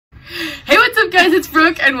Hey, what's up guys, it's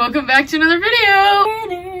Brooke and welcome back to another video!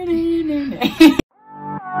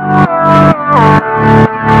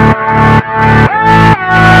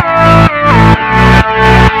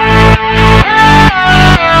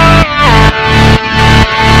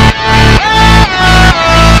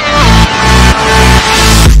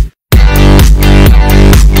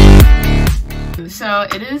 So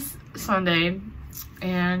it is Sunday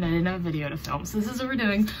and I didn't have a video to film, so this is what we're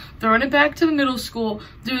doing. Throwing it back to the middle school,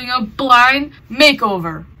 doing a blind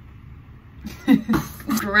makeover.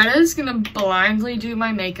 Greta's gonna blindly do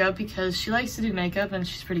my makeup because she likes to do makeup and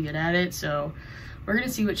she's pretty good at it, so we're gonna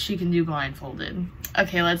see what she can do blindfolded.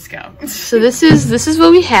 Okay, let's go. So this is what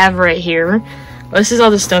we have right here. This is all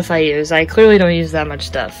the stuff I use. I clearly don't use that much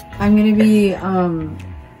stuff. I'm gonna be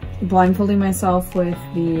blindfolding myself with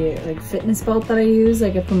the fitness belt that I use.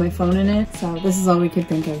 I put my phone in it, so this is all we could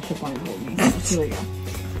think of to blindfold me. So here we go.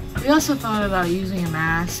 We also thought about using a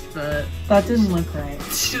mask, but that didn't look right.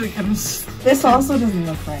 This also doesn't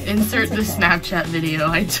look right. Insert the Snapchat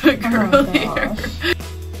video I took earlier.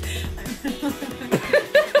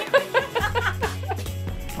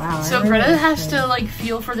 Wow. So Greta has to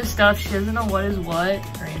feel for the stuff. She doesn't know what is what.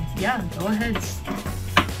 Yeah, go ahead.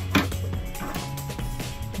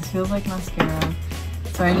 This feels like mascara.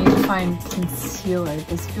 So I need to find concealer.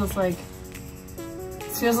 This feels like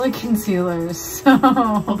concealer, so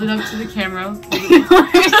hold it up to the camera.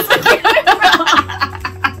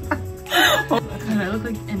 I look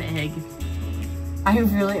like an egg.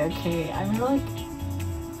 I'm really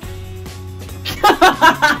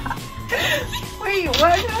wait,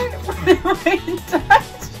 what?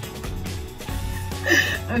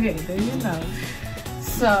 Okay, there you go.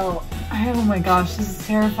 So, oh my gosh, this is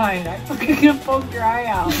terrifying. I'm fucking gonna poke your eye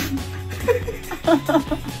out.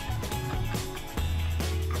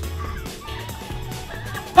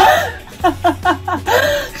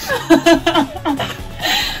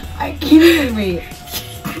 I can't even wait.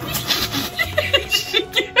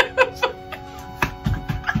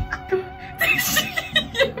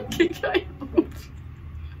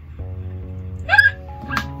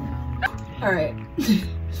 Alright.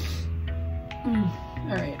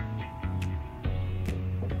 Alright.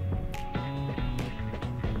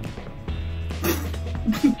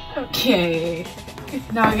 Okay.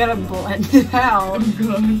 Now I gotta blend it out. Oh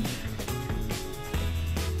god.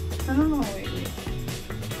 I don't know, wait.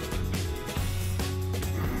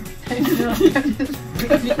 I feel like I'm just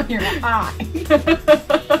putting your eye.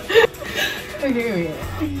 Okay, wait.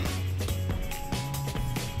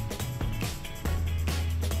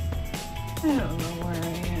 I don't know where I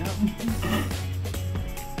am.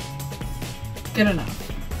 Good enough.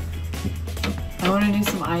 I want to do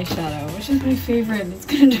some eyeshadow, which is my favorite. It's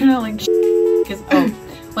gonna turn out like because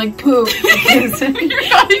like poop. You're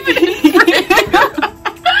not even in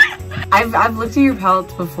I've looked at your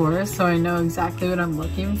palettes before, so I know exactly what I'm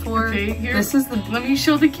looking for. Okay, here. This is the. Let me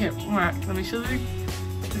show the camera. Let me show the.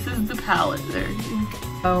 This is the palette there.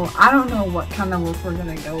 Oh, I don't know what kind of look we're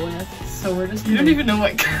gonna go with, so we're just. You don't even know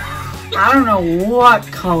what. I don't know what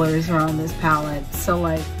colors are on this palette, so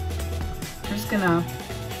we're just gonna.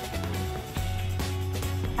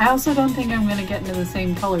 I also don't think I'm gonna get into the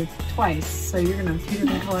same color twice, so you're gonna have two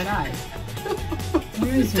different colored eyes.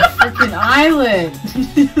 Where's your freaking eyelid?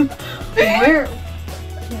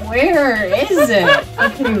 Where is it?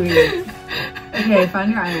 Okay, wait. Okay,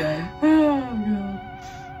 find your eyelid. Oh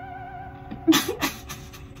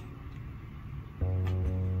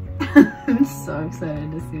god. I'm so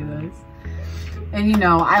excited to see this. And you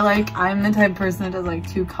know, I'm the type of person that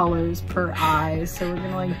does 2 colors per eye, so we're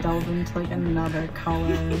gonna delve into another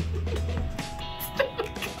color.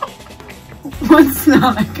 What's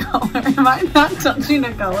not a color? Am I not touching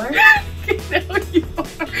a color? No, you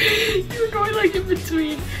are. You're going in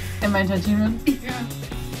between. Am I touching one? Yeah.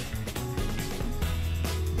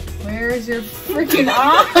 Where's your freaking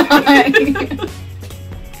eye?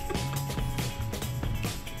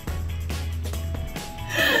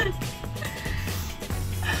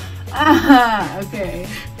 Okay.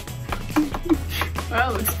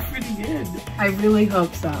 Wow, looks pretty good. I really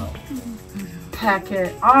hope so. Pack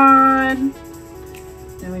it on.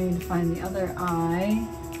 Then we need to find the other eye.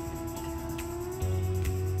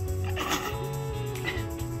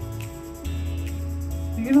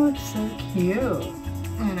 You're gonna look so cute.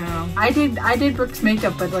 I know. I did Brooke's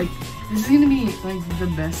makeup, but this is gonna be the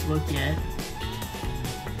best look yet.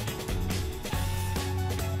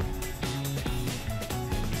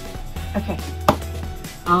 okay.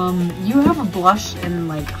 You have a blush and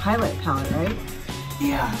highlight palette, right?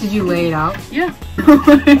 Yeah. Did you lay it out? Yeah.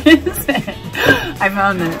 What is it? I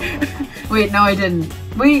found it. Wait, no I didn't.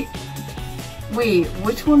 Wait. Wait,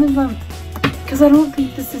 which one of them? Because I don't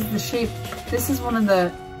think this is the shape. This is one of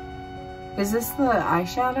the... Is this the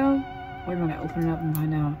eyeshadow? Wait a minute, open it up and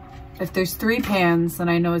find out. If there's 3 pans, then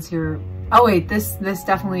I know it's your... Oh wait, this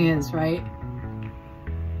definitely is, right?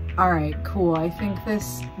 Alright, cool. I think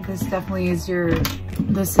this definitely is your...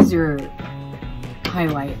 This is your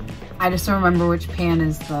highlight. I just don't remember which pan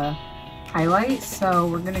is the highlight, so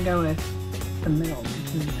we're gonna go with the middle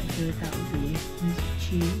because I feel like that would be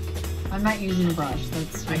cheek. I'm not using a brush,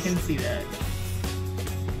 that's just... I can see that.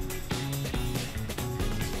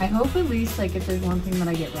 I hope at least, like, if there's one thing that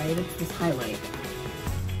I get right, it's this highlight.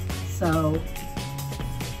 So...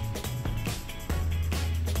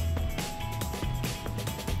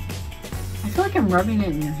 I feel like I'm rubbing it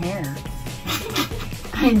in your hair.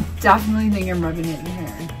 I definitely think I'm rubbing it in your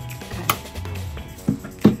hair.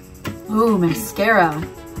 Okay. Ooh, mascara.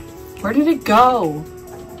 Where did it go?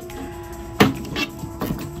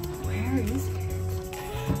 Where is it?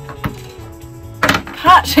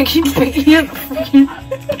 Gosh, I keep picking up freaking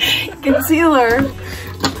concealer.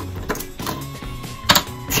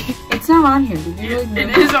 It's not on here. Did you like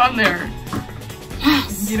It is on there.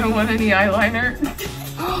 Yes. You don't want any eyeliner?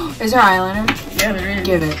 Is there eyeliner? Yeah, there is.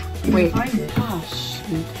 Give it. Wait. Find it. Oh,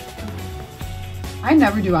 shoot. I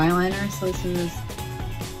never do eyeliner, so this is...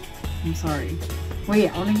 I'm sorry. Wait,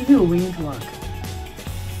 I want to give you a winged look.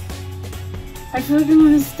 I feel like I'm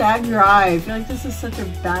going to stab your eye. I feel like this is such a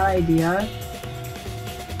bad idea.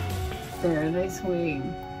 There, nice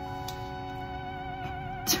wing.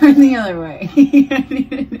 Turn the other way.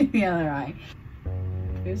 The other eye.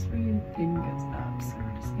 Here's where your thing goes up, so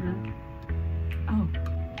we're just gonna... Oh.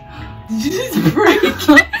 Did you just break it?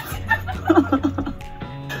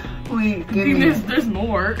 Wait, give me it. There's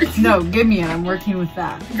more. No, give me it. I'm working with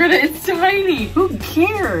that. Greta, it's tiny. Who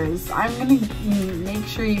cares? I'm gonna make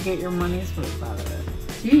sure you get your money's worth out of it.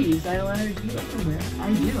 Jeez, eyeliner do you everywhere?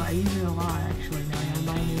 I do. I use it a lot, actually. Now I gotta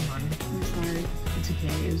buy a new one. I'm sorry. It's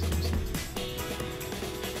okay. It was awesome.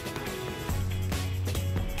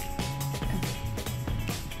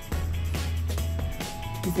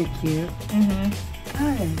 Is it cute? Mm-hmm.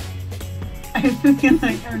 Good. I feel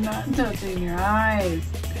like I'm not touching your eyes.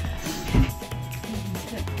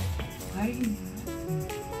 Why are you laughing?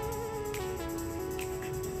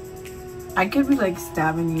 I could be like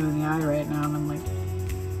stabbing you in the eye right now and I'm like...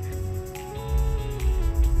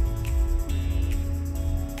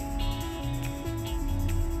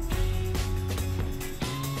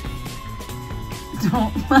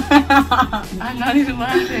 Don't laugh. I'm not even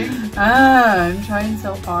laughing. Ah, I'm trying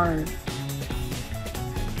so hard.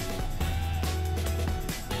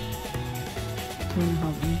 Can you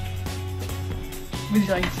help me? Would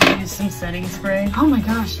you like to use some setting spray? Oh my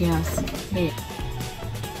gosh, yes. Wait.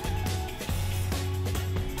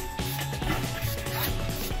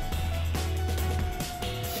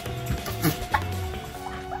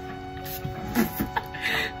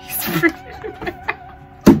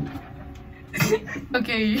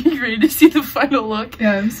 Okay, you ready to see the final look?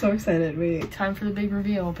 Yeah, I'm so excited. Wait. Time for the big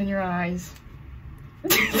reveal. Open your eyes.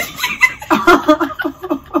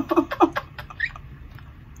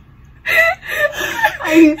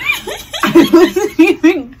 I wasn't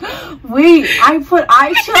even... Wait, I put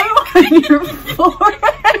eyeshadow on your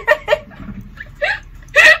forehead?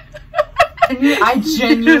 And I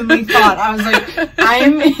genuinely thought, I was like,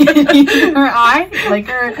 I'm hitting her eye, like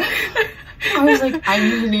her... I was like,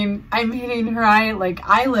 I'm hitting her eye, like,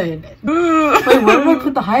 eyelid. Wait, where did I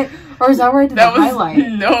put the highlight? Or is that where I did the highlight?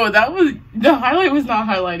 No, the highlight was not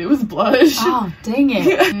highlight, it was blush. Oh, dang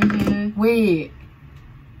it. Mm-hmm. Wait.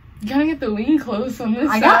 You gotta get the wing close on this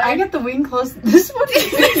side. I got the wing close. This is what you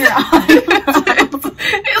in your eye.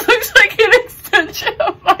 It looks like an extension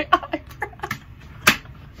of my eyebrow.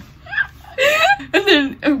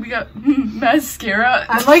 And then we got mascara.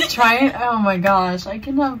 I'm like trying. Oh my gosh, I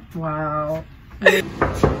cannot. Wow. I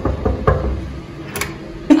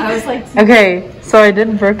was like. Okay, so I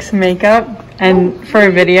did Brooke's makeup and for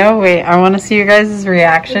a video. Wait, I want to see your guys'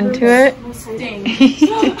 reaction to it.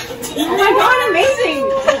 Oh my god, amazing!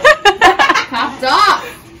 Popped off!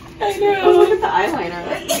 I know. Oh, look at the eyeliner.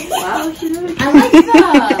 Wow, she really... I like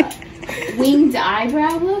the winged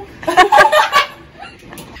eyebrow look.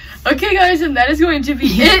 Okay guys, and that is going to be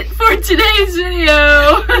it for today's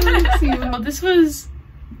video. Well, this was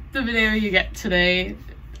the video you get today.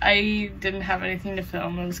 I didn't have anything to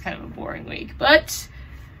film. It was kind of a boring week, but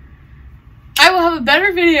I will have a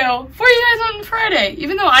better video for you guys on Friday,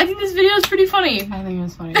 even though I think this video is pretty funny. I think it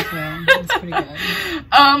was funny too. It's pretty good.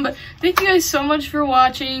 Thank you guys so much for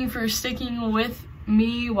watching, for sticking with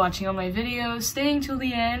me watching all my videos, staying till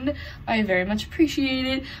the end. I very much appreciate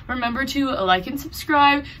it. Remember to like and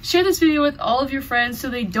subscribe. Share this video with all of your friends so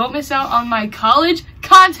they don't miss out on my college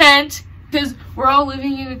content. Because we're all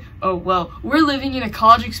living in, we're living in a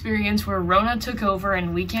college experience where Rona took over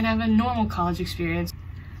and we can't have a normal college experience.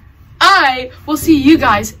 I will see you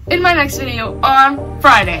guys in my next video on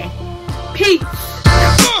Friday.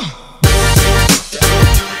 Peace!